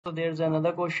So there's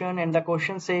another question, and the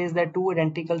question says that two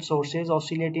identical sources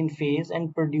oscillate in phase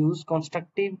and produce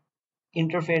constructive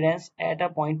interference at a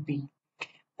point P.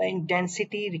 The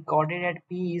intensity recorded at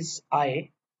P is I.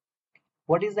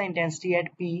 What is the intensity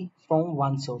at P from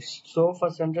one source? So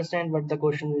first understand what the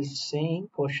question is saying.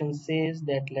 Question says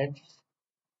that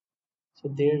so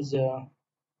there's a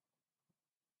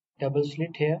double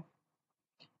slit here,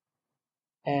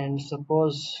 and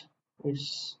suppose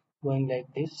it's going like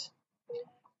this,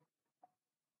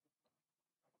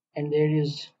 and there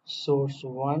is source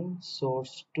 1,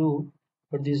 source 2,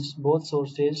 but these both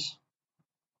sources,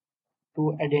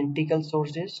 two identical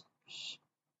sources.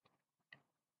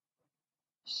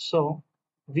 So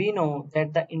we know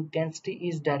that the intensity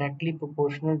is directly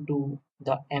proportional to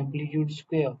the amplitude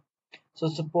square. So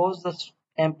suppose the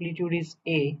amplitude is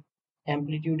A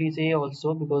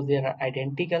also, because they are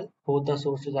identical, both the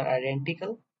sources are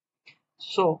identical.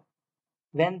 So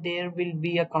when there will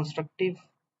be a constructive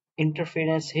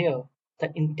interference here,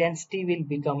 the intensity will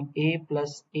become A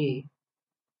plus A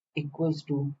equals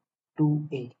to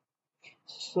 2A.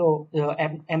 So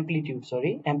amplitude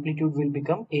will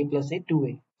become A plus A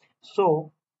 2A.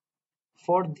 So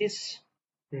for this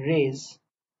rays,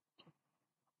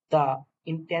 the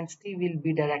intensity will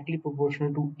be directly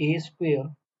proportional to A square.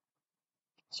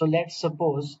 So let's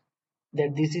suppose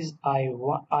that this is I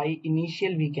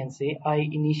initial, we can say I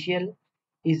initial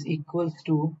is equals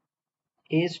to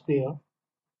A square,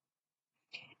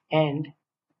 and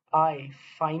I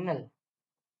final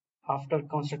after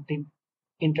constructive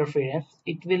interference,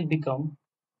 it will become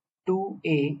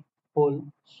 2A whole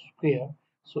square.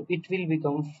 So it will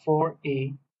become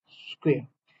 4A square.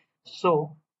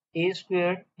 So A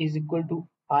square is equal to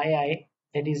II,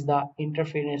 that is the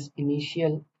interference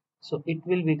initial. So it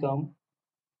will become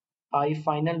I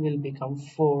final will become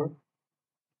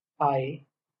 4I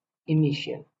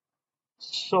initial.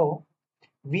 So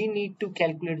we need to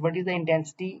calculate what is the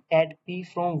intensity at P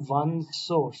from one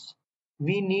source.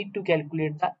 We need to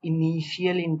calculate the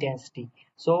initial intensity.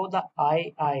 So the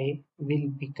II will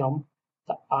become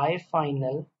the I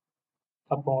final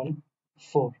upon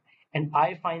 4. And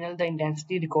I final, the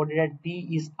intensity recorded at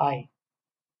P is I.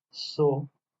 So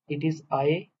it is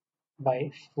I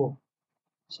by 4.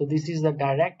 So this is the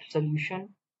direct solution.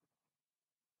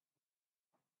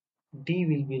 D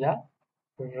will be the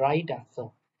right answer.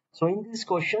 So in these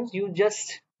questions, you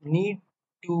just need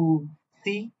to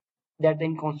see that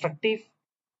in constructive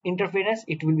interference,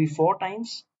 it will be 4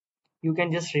 times. You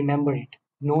can just remember it.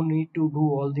 No need to do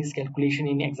all this calculation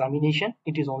in examination.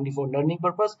 It is only for learning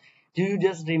purpose. You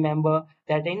just remember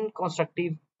that in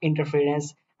constructive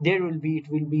interference, it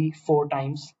will be 4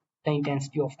 times the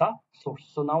intensity of the source.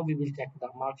 So now we will check the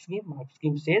mark scheme. Mark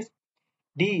scheme says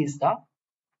D is the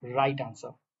right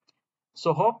answer.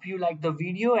 So hope you like the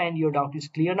video and your doubt is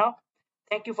clear now.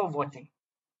 Thank you for watching.